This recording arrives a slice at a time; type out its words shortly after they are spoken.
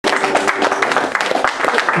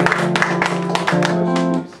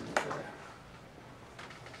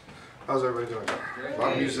How's everybody doing? A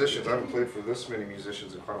lot of musicians. I haven't played for this many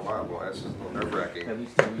musicians in quite a while. Boy, this is a little nerve-wracking. At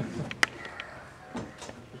least a week.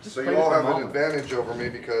 So you all have an advantage over me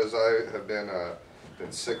because I have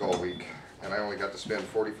been sick all week, and I only got to spend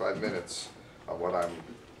 45 minutes on what I'm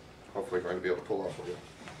hopefully going to be able to pull off for you.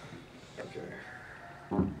 Okay.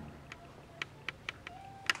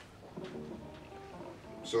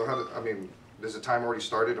 So does the time already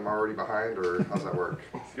started? Am I already behind, or how's that work?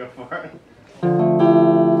 Let's go for it.